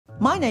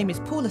My name is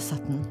Paula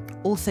Sutton,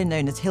 also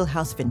known as Hill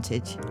House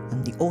Vintage,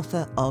 and the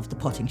author of The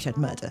Potting Shed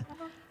Murder.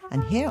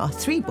 And here are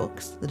 3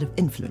 books that have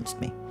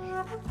influenced me.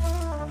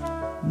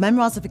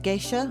 Memoirs of a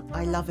Geisha,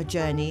 I Love a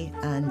Journey,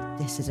 and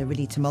this is a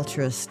really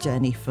tumultuous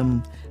journey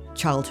from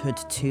childhood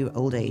to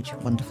old age.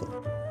 Wonderful.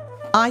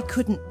 I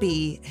couldn't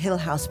be Hill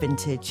House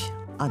Vintage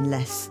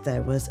unless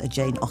there was a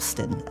Jane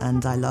Austen,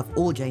 and I love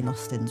all Jane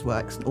Austen's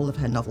works and all of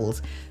her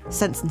novels.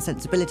 Sense and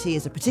Sensibility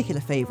is a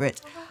particular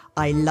favourite.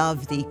 I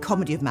love the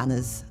comedy of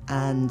manners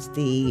and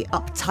the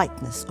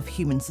uptightness of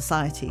human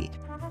society.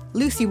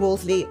 Lucy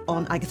Wolseley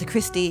on Agatha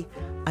Christie.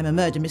 I'm a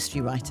murder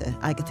mystery writer.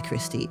 Agatha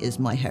Christie is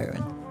my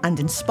heroine, and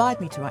inspired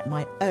me to write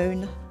my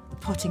own The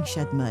Potting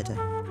Shed Murder.